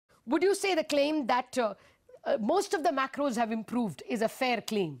would you say the claim that most of the macros have improved is a fair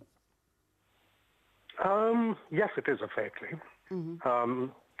claim? Yes, it is a fair claim.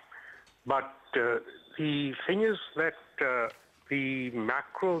 But the thing is that the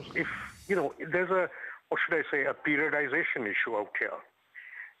macros, if, there's a, what should I say, a periodization issue out here.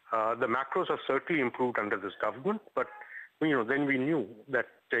 The macros have certainly improved under this government, but, then we knew that,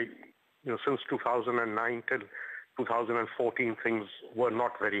 since 2009 till 2014, things were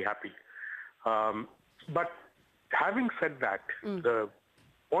not very happy. But having said that, the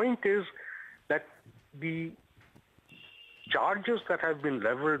point is that the charges that have been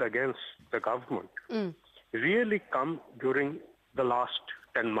leveled against the government really come during the last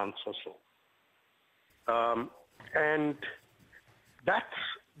 10 months or so. And that's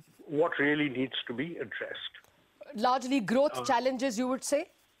what really needs to be addressed. Largely growth challenges, you would say?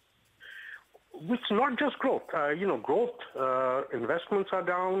 It's not just growth. Growth, investments are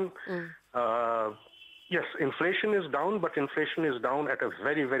down. Yes, inflation is down, but inflation is down at a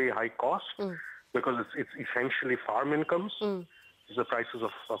very, very high cost because it's essentially farm incomes. It's the prices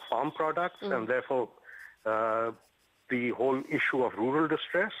of farm products, and therefore the whole issue of rural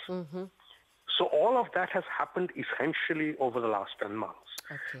distress. So all of that has happened essentially over the last 10 months.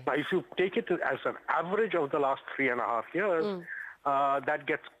 Okay. Now, if you take it as an average of the last 3.5 years, that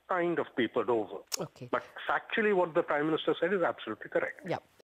gets kind of papered over. Okay. But factually, what the Prime Minister said is absolutely correct. Yeah.